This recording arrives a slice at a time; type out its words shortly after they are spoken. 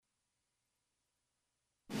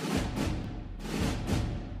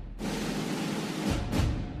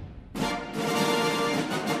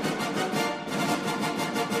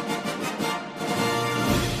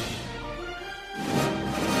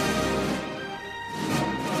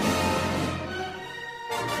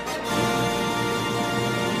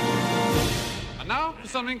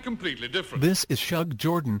something completely different. This is Shug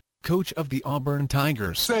Jordan, coach of the Auburn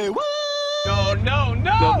Tigers. Say what?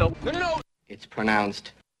 No. It's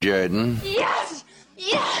pronounced Jordan. Yes!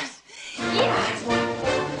 Yes!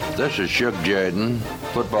 Yes! This is Shug Jordan,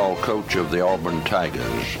 football coach of the Auburn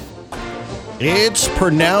Tigers. It's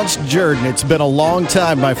pronounced Jordan. It's been a long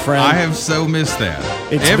time, my friend. I have so missed that.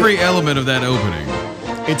 Every element of that opening.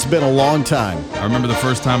 It's been a long time. I remember the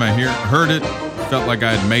first time I heard it, felt like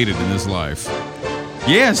I had made it in this life.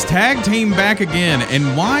 Yes, tag team back again,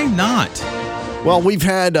 and why not? Well, we've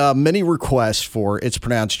had many requests for It's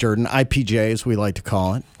Pronounced Jordan, IPJ as we like to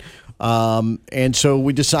call it. And so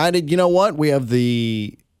we decided, you know what? We have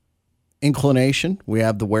the inclination, we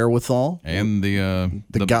have the wherewithal, and the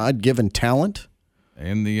God-given talent,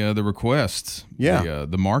 and the requests. Yeah,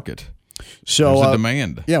 the market. So there's a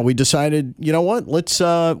demand. Yeah, we decided, you know what? Let's.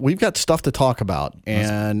 We've got stuff to talk about,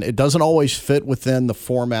 and it doesn't always fit within the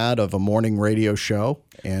format of a morning radio show,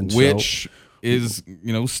 and which is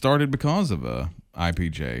started because of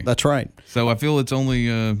IPJ. That's right. So I feel it's only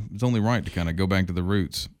right to kind of go back to the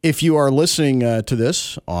roots. If you are listening to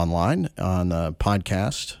this online on the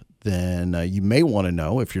podcast, then you may want to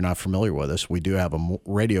know, if you're not familiar with us, we do have a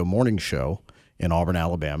radio morning show in Auburn,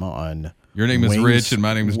 Alabama on Your name is Rich and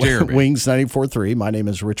my name is Jeremy. Wings 94.3. My name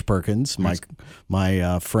is Rich Perkins.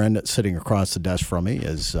 My friend sitting across the desk from me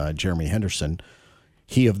is Jeremy Henderson.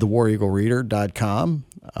 He of thewareaglereader.com.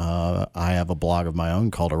 I have a blog of my own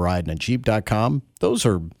called arideinajeep.com. Those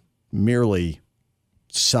are merely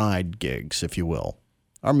side gigs, if you will.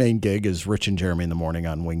 Our main gig is Rich and Jeremy in the morning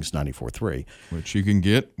on Wings 94.3. Which you can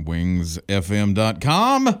get, wingsfm.com.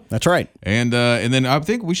 That's right. And then I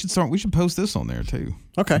think we should post this on there too.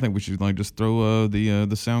 Okay. I think we should just throw the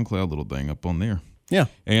SoundCloud little thing up on there. Yeah.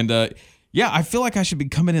 And I feel like I should be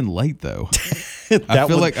coming in late though. I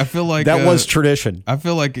feel like that was tradition. I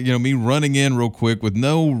feel like me running in real quick with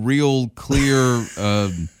no real clear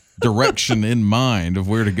direction in mind of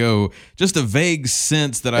where to go, just a vague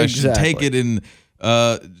sense that I should take it in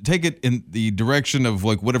the direction of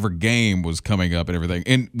whatever game was coming up and everything,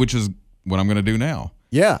 and which is what I'm going to do now.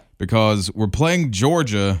 Yeah, because we're playing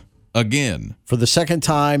Georgia again for the second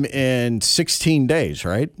time in 16 days,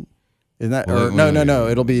 right? Isn't that no?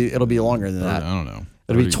 It'll be longer than that. I don't know.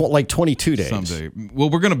 It'll be like 22 days someday. Well,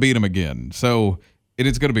 we're going to beat them again, so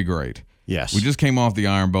it's going to be great. Yes, we just came off the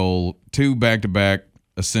Iron Bowl, 2 back-to-back,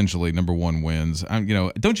 essentially number 1 wins.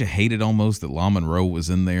 Don't you hate it almost that La Monroe was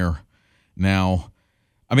in there? Now,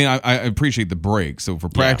 I mean, I appreciate the break. So for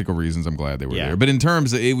practical reasons, I'm glad they were there. But in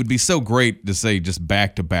terms of, it would be so great to say just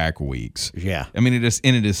back-to-back weeks. Yeah. I mean,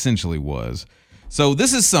 it essentially was. So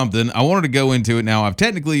this is something I wanted to go into it. Now, I've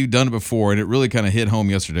technically done it before, and it really kind of hit home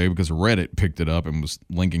yesterday because Reddit picked it up and was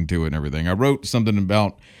linking to it and everything. I wrote something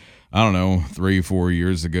about, 3-4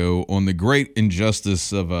 years ago on the great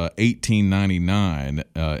injustice of 1899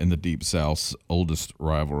 in the Deep South's oldest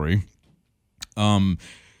rivalry.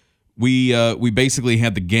 We basically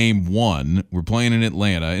had the game won. We're playing in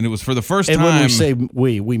Atlanta, and it was for the first time. And when we say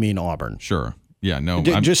we mean Auburn. Sure. Yeah, no,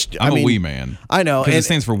 I'm a we man. I know. Because it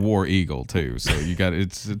stands for War Eagle, too, so you got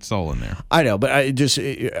it's all in there. I know, but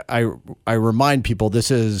I remind people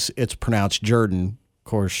it's pronounced Jordan. Of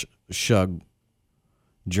course, Shug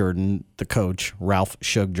Jordan, the coach, Ralph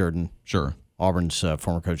Shug Jordan. Sure. Auburn's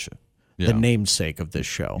former coach, the namesake of this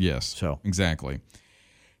show. Yes, so exactly.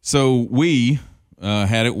 So we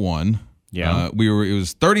had it won. Yeah. It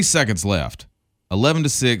was 30 seconds left.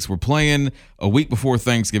 11-6. We're playing a week before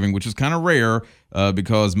Thanksgiving, which is kind of rare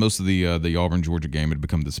because most of the Auburn Georgia game had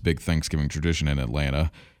become this big Thanksgiving tradition in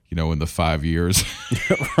Atlanta. In the 5 years,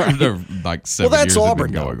 right. Like 7 well, that's years.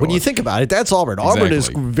 Auburn. When you think about it, that's Auburn. Exactly. Auburn is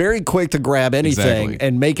very quick to grab anything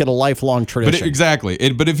and make it a lifelong tradition.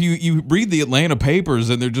 But if you read the Atlanta papers,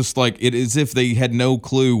 and they're just like it is if they had no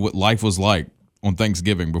clue what life was like on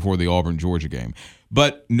Thanksgiving before the Auburn Georgia game.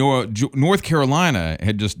 But North Carolina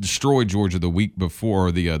had just destroyed Georgia the week before,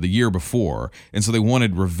 the year before, and so they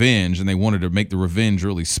wanted revenge, and they wanted to make the revenge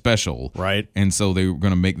really special. Right. And so they were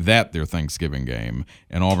going to make that their Thanksgiving game,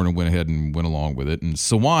 and Auburn went ahead and went along with it. And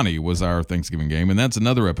Sewanee was our Thanksgiving game, and that's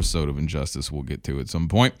another episode of Injustice we'll get to at some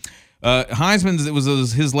point. Heisman's, it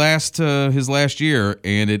was his last year,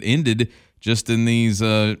 and it ended just in these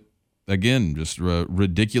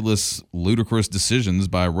ridiculous, ludicrous decisions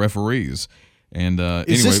by referees. And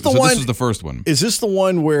this was the first one. Is this the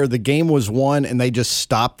one where the game was won and they just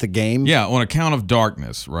stopped the game? Yeah, on account of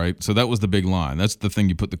darkness, right? So that was the big line. That's the thing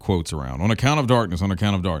you put the quotes around. On account of darkness, on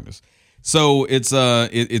account of darkness. So it's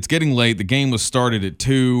getting late. The game was started at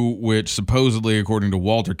 2, which supposedly, according to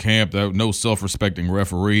Walter Camp, no self-respecting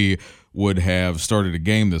referee would have started a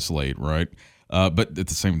game this late, right? But at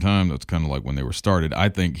the same time, that's kind of like when they were started. I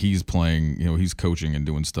think he's playing, he's coaching and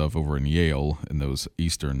doing stuff over in Yale in those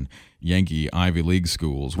Eastern Yankee Ivy League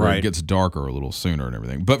schools where it gets darker a little sooner and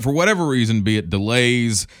everything. But for whatever reason, be it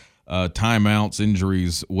delays, timeouts,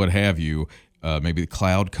 injuries, what have you, maybe the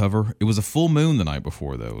cloud cover. It was a full moon the night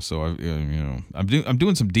before, though. So I'm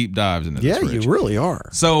doing some deep dives into this. Yeah, you really are.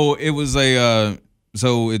 So it was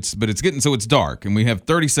it's dark, and we have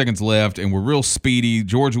 30 seconds left, and we're real speedy.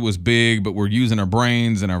 Georgia was big, but we're using our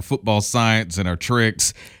brains and our football science and our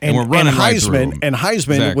tricks, and we're running right through them. And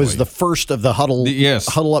Heisman was the first of the huddle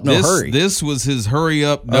up, no hurry. This was his hurry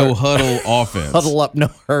up, no huddle offense. Huddle up, no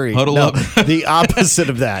hurry. Huddle up. The opposite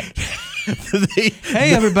of that.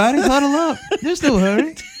 Hey, everybody, huddle up. There's no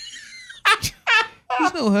hurry.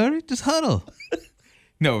 There's no hurry. Just huddle.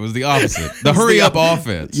 No, it was the opposite. The hurry up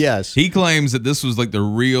offense. Yes. He claims that this was like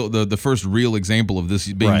the first real example of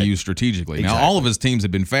this being used strategically. Exactly. Now, all of his teams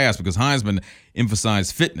had been fast because Heisman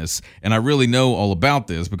emphasized fitness, and I really know all about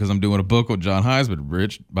this because I'm doing a book with John Heisman,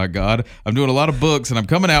 Rich, by God. I'm doing a lot of books, and I'm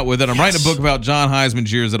coming out with it. I'm writing a book about John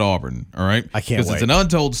Heisman's years at Auburn, all right? I can't wait. Because it's an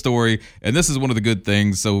untold story, and this is one of the good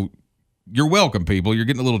things. So you're welcome, people. You're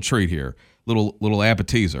getting a little treat here, little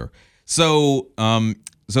appetizer. So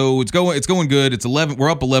it's going good. It's 11. We're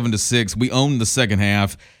up 11-6. We own the second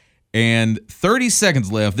half, and 30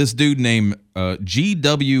 seconds left. This dude named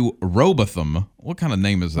G.W. Rowbotham. What kind of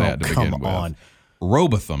name is that to begin with? Come on,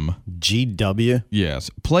 Rowbotham. G.W. Yes,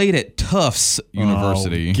 played at Tufts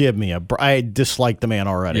University. Give me I dislike the man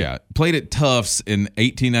already. Yeah, played at Tufts in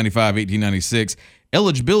 1895, 1896.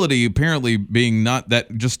 Eligibility apparently being not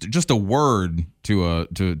that just a word to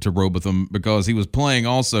Rowbotham, because he was playing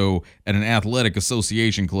also at an athletic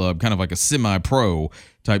association club, kind of like a semi-pro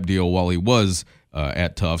type deal while he was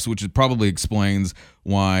at Tufts, which probably explains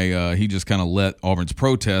why he just kind of let Auburn's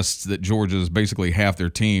protests that Georgia's basically half their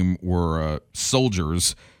team were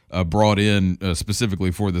soldiers brought in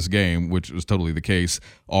specifically for this game, which was totally the case.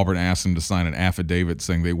 Auburn asked him to sign an affidavit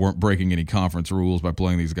saying they weren't breaking any conference rules by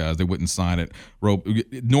playing these guys. They wouldn't sign it.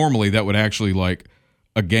 Normally, that would actually, like,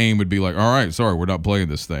 a game would be like, all right, sorry, we're not playing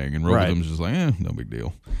this thing. And Rowbotham's just like, no big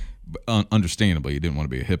deal. But understandably, he didn't want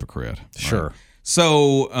to be a hypocrite. Sure. Right?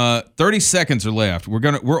 So 30 seconds are left.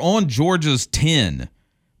 We're on Georgia's 10,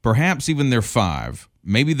 perhaps even their 5,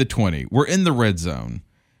 maybe the 20. We're in the red zone.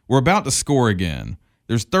 We're about to score again.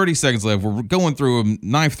 There's 30 seconds left. We're going through a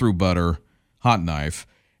knife through butter, hot knife,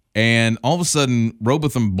 and all of a sudden,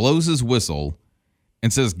 Rowbotham blows his whistle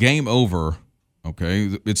and says, "Game over."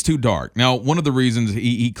 Okay, it's too dark. Now, one of the reasons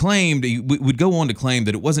he claimed, he would go on to claim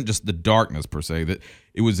that it wasn't just the darkness per se, that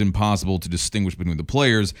it was impossible to distinguish between the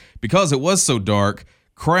players because it was so dark.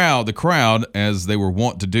 The crowd, as they were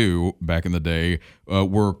wont to do back in the day,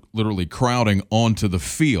 were literally crowding onto the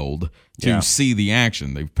field to see the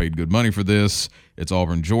action. They've paid good money for this. It's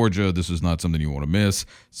Auburn, Georgia. This is not something you want to miss.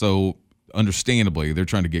 So, understandably, they're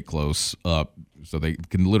trying to get close up so they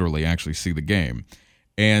can literally actually see the game.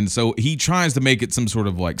 And so he tries to make it some sort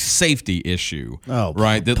of like safety issue,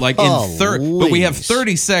 right? That like but we have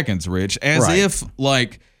 30 seconds, Rich, as if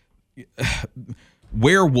like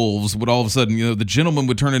werewolves would all of a sudden, the gentleman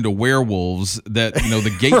would turn into werewolves, that,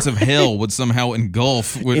 the gates of hell would somehow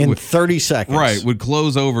engulf. In 30 seconds. Right, would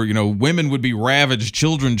close over. Women would be ravaged,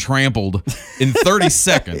 children trampled in 30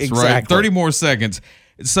 seconds, exactly. Right? 30 more seconds.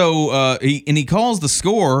 So he calls the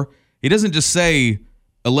score. He doesn't just say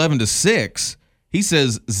 11-6. He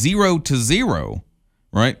says 0-0,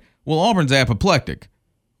 right? Well, Auburn's apoplectic.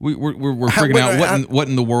 We're figuring out what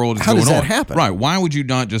in the world is going on. How does that happen? Right. Why would you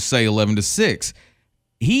not just say 11-6?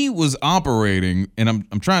 He was operating, and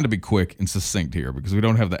I'm trying to be quick and succinct here because we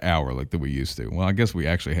don't have the hour like that we used to. Well, I guess we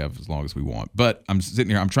actually have as long as we want. But I'm sitting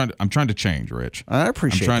here. I'm trying to change, Rich. I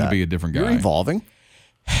appreciate that. I'm trying to be a different guy. You're evolving.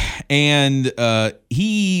 And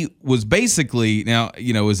he was basically, now,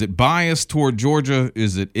 is it bias toward Georgia?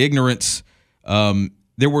 Is it ignorance?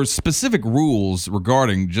 There were specific rules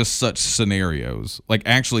regarding just such scenarios, like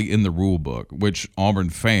actually in the rule book, which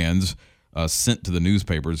Auburn fans sent to the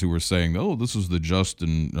newspapers, who were saying, "Oh, this is the just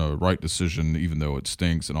and right decision, even though it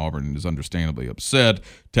stinks," and Auburn is understandably upset.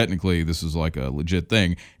 Technically, this is like a legit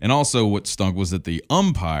thing. And also what stunk was that the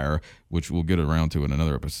umpire, which we'll get around to in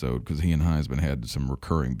another episode because he and Heisman had some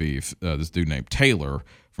recurring beef, this dude named Taylor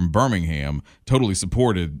from Birmingham totally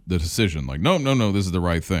supported the decision. Like, no, this is the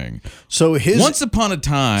right thing. So once upon a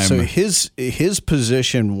time. So his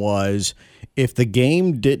position was, if the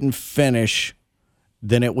game didn't finish,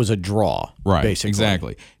 then it was a draw. Right. Basically.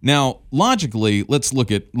 Exactly. Now, logically, let's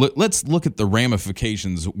look at the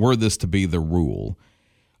ramifications were this to be the rule.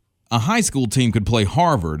 A high school team could play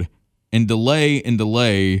Harvard and delay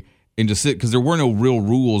and just sit, because there were no real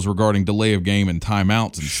rules regarding delay of game and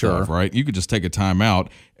timeouts and stuff, right? You could just take a timeout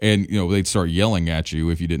and, they'd start yelling at you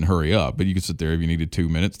if you didn't hurry up. But you could sit there if you needed 2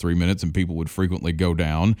 minutes, 3 minutes, and people would frequently go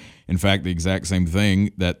down. In fact, the exact same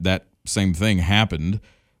thing, that same thing happened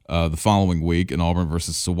the following week in Auburn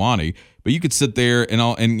versus Sewanee. But you could sit there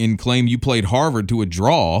and claim you played Harvard to a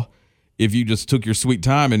draw if you just took your sweet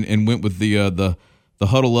time and went with the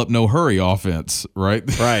huddle up, no hurry offense, right?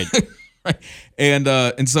 Right. Right.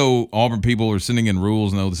 And so Auburn people are sending in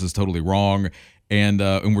rules. No, this is totally wrong. And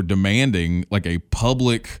we're demanding like a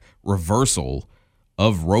public reversal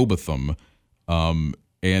of Rowbotham. And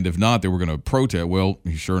if not, they were going to protest. Well,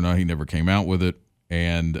 sure enough, he never came out with it.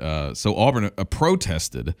 And so Auburn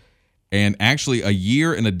protested. And actually a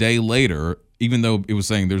year and a day later, even though it was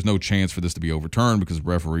saying there's no chance for this to be overturned because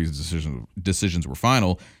referees' decisions were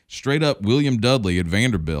final, straight up William Dudley at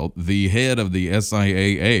Vanderbilt, the head of the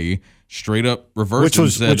SIAA, straight up reversed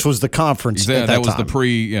which was the conference at that was time.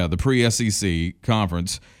 the pre-SEC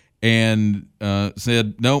conference, and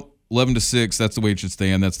said nope, 11-6, that's the way it should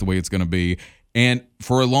stand, that's the way it's going to be. And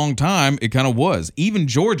for a long time it kind of was. Even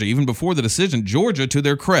Georgia, even before the decision, Georgia, to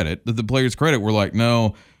their credit, the players' credit, were like,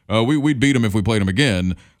 no, we'd beat them if we played them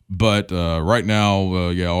again, but right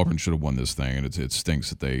now Auburn should have won this thing, and it stinks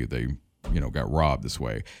that they got robbed this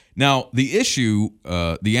way. Now the issue,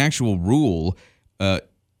 the actual rule,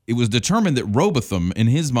 it was determined that Rowbotham, in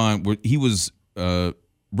his mind, he was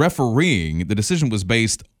refereeing. The decision was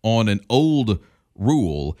based on an old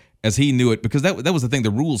rule as he knew it, because that was the thing.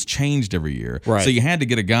 The rules changed every year, right? So you had to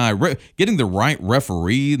get a guy getting the right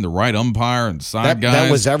referee and the right umpire and side guys.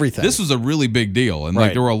 That was everything. This was a really big deal, and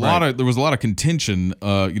like there was a lot of contention.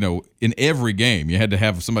 In every game, you had to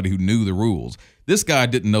have somebody who knew the rules. This guy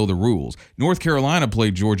didn't know the rules. North Carolina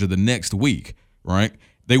played Georgia the next week, right?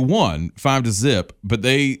 They won 5-0, but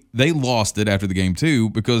they lost it after the game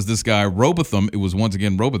too, because this guy Rowbotham, it was once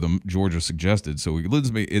again Rowbotham, Georgia suggested. So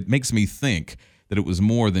it makes me think that it was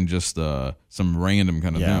more than just some random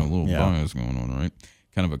kind of thing, a little bias going on, right?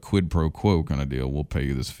 Kind of a quid pro quo kind of deal. We'll pay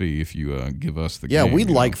you this fee if you give us the game. Yeah, we'd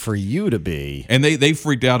like for you to be. And they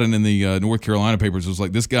freaked out, and in the North Carolina papers, it was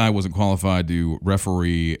like this guy wasn't qualified to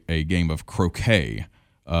referee a game of croquet.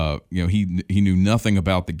 He knew nothing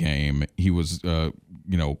about the game. He was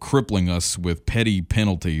crippling us with petty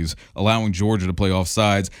penalties, allowing Georgia to play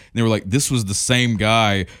offsides. And they were like, this was the same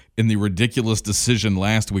guy in the ridiculous decision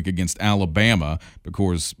last week against Alabama,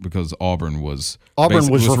 because Auburn was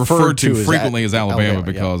referred to frequently as Alabama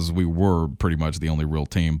because we were pretty much the only real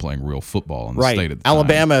team playing real football in the state at the time.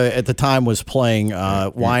 Alabama at the time was playing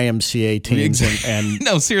YMCA teams and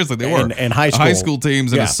no, seriously, they were and high school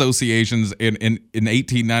teams and associations. In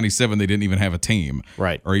 1897, they didn't even have a team,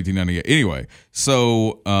 right? Or 1898. Anyway,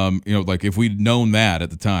 so like if we'd known that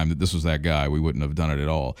at the time that this was that guy, we wouldn't have done it at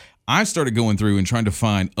all. I started going through and trying to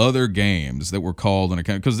find other games that were called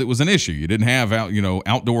because it was an issue. You didn't have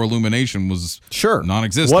outdoor illumination was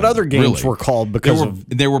non-existent. What other games were called? Because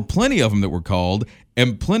there were plenty of them that were called,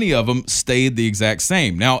 and plenty of them stayed the exact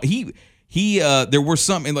same. Now there were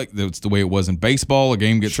some, like that's the way it was in baseball. A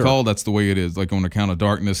game gets called, that's the way it is. Like on account of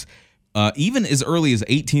darkness. Even as early as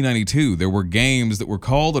 1892, there were games that were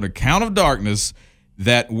called on account of darkness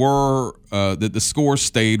that were that the score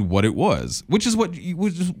stayed what it was, which is what you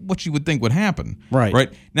would think would happen.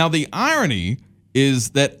 Right. Now the irony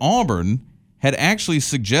is that Auburn had actually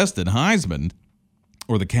suggested, Heisman,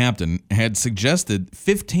 or the captain, had suggested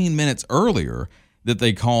 15 minutes earlier that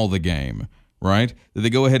they call the game, right? That they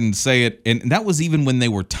go ahead and say it, and that was even when they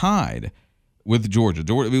were tied with Georgia.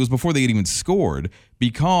 It was before they had even scored,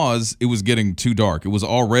 because it was getting too dark. It was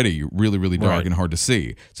already really, really dark and hard to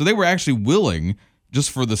see. So they were actually willing, just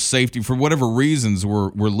for the safety, for whatever reasons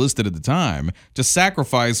were listed at the time, to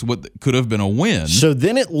sacrifice what could have been a win. So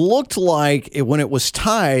then it looked like when it was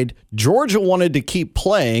tied, Georgia wanted to keep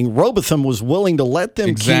playing. Rowbotham was willing to let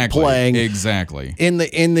them keep playing. Exactly. In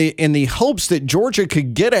the hopes that Georgia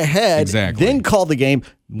could get ahead, then call the game.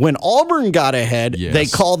 When Auburn got ahead, they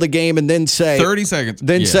call the game and then say 30 seconds.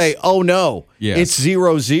 Then say, "Oh no, it's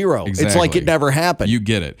 0-0." Exactly. It's like it never happened. You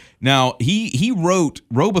get it. Now he wrote,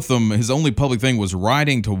 Rowbotham, his only public thing was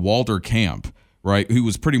writing to Walter Camp, right? Who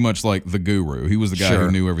was pretty much like the guru. He was the guy who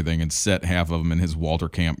knew everything and set half of them in his Walter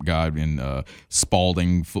Camp guide in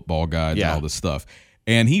Spalding football guide and all this stuff.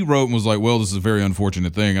 And he wrote and was like, well, this is a very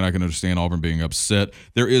unfortunate thing, and I can understand Auburn being upset.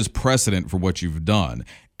 There is precedent for what you've done.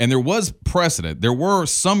 And there was precedent. There were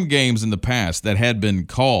some games in the past that had been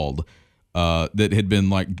called that had been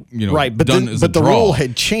like, done as a draw. But the rule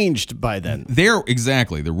had changed by then.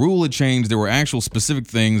 The rule had changed. There were actual specific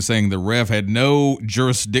things saying the ref had no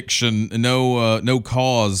jurisdiction, no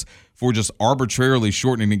cause for just arbitrarily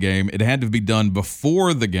shortening the game. It had to be done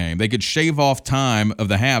before the game. They could shave off time of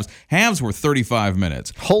the halves. Halves were 35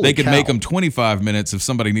 minutes. They could make them 25 minutes if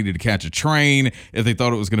somebody needed to catch a train, if they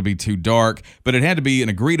thought it was going to be too dark. But it had to be an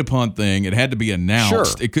agreed upon thing. It had to be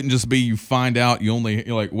announced. Sure. It couldn't just be you find out you're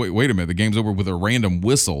like, wait a minute, the game's over with a random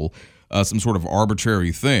whistle, some sort of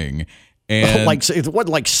arbitrary thing. And it wasn't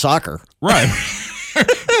like soccer. Right.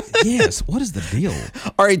 Yes. What is the deal?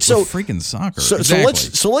 All right, so with freaking soccer.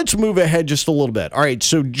 So let's move ahead just a little bit. All right,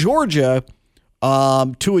 so Georgia,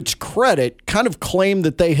 to its credit, kind of claimed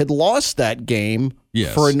that they had lost that game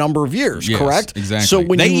for a number of years. Yes, correct? Exactly. So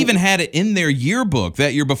when they even had it in their yearbook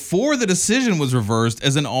that year before the decision was reversed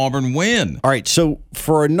as an Auburn win. All right, so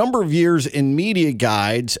for a number of years in media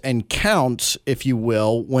guides and counts, if you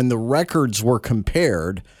will, when the records were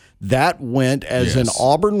compared, that went as an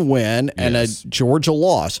Auburn win and a Georgia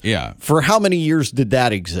loss. Yeah. For how many years did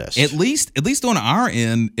that exist? At least on our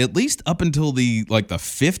end, at least up until the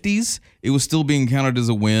 50s, it was still being counted as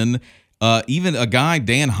a win. Even a guy,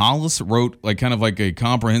 Dan Hollis, wrote kind of a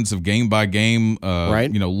comprehensive game by game,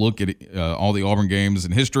 look at all the Auburn games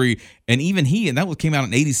in history, and even and that came out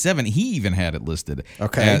in '87. He even had it listed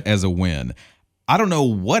as a win. I don't know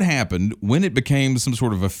what happened when it became some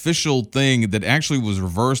sort of official thing that actually was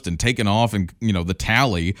reversed and taken off, and the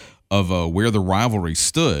tally of where the rivalry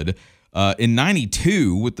stood. In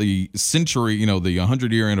 '92, with the century, the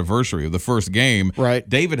 100-year anniversary of the first game,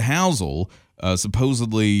 David Housel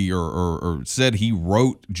supposedly or said he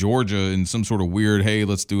wrote Georgia in some sort of weird, hey,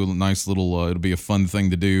 let's do a nice little, it'll be a fun thing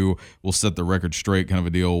to do. We'll set the record straight kind of a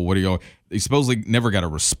deal. What do y'all? He supposedly never got a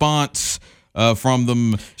response from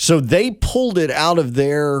them. So they pulled it out of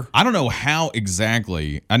their... I don't know how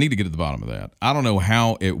exactly. I need to get at the bottom of that. I don't know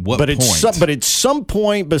how, at what point. But at some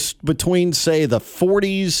point between, say, the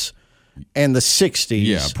 40s and the 60s.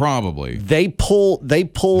 Yeah, probably. They pulled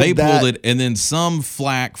it, and then some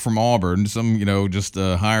flack from Auburn, some, just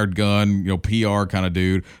a hired gun, PR kind of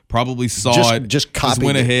dude, probably saw it, just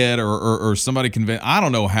went ahead, or somebody convinced. I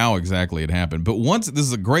don't know how exactly it happened, but this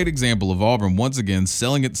is a great example of Auburn once again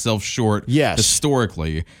selling itself short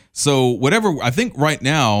historically. So whatever, I think right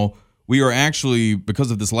now we are actually,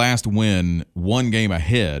 because of this last win, one game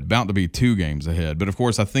ahead, about to be 2 games ahead. But of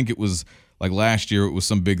course, I think it was like last year, it was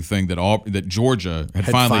some big thing that Georgia had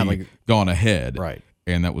finally gone ahead. Right.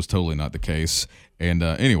 And that was totally not the case. And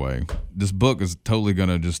anyway, this book is totally going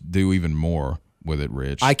to just do even more with it,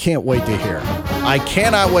 Rich. I can't wait to hear. I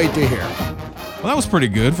cannot wait to hear. Well, that was pretty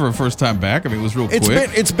good for a first time back. I mean, it was real quick.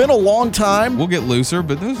 It's been a long time. We'll get looser,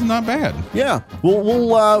 but this is not bad. Yeah.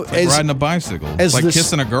 We'll it's like riding a bicycle. It's like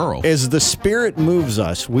kissing a girl. As the spirit moves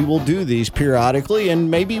us, we will do these periodically, and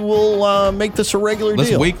maybe we'll make this a regular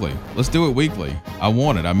deal. Weekly. Let's do it weekly. I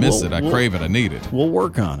want it. I miss it. I crave it. I need it. We'll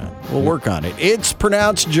work on it. Work on it. It's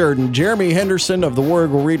pronounced Jordan. Jeremy Henderson of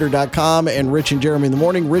theWarEagleReader.com and Rich and Jeremy in the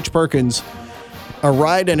Morning. Rich Perkins, a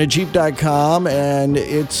ride and a Jeep.com, and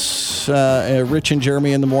it's Rich and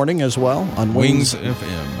Jeremy in the Morning as well on Wings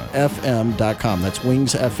FM. FM.com. That's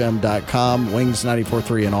wingsfm.com, Wings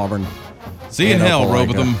 94.3 in Auburn. See you in hell,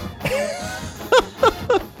 Rowbotham.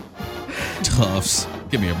 Tufts.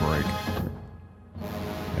 Give me a break.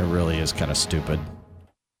 It really is kind of stupid.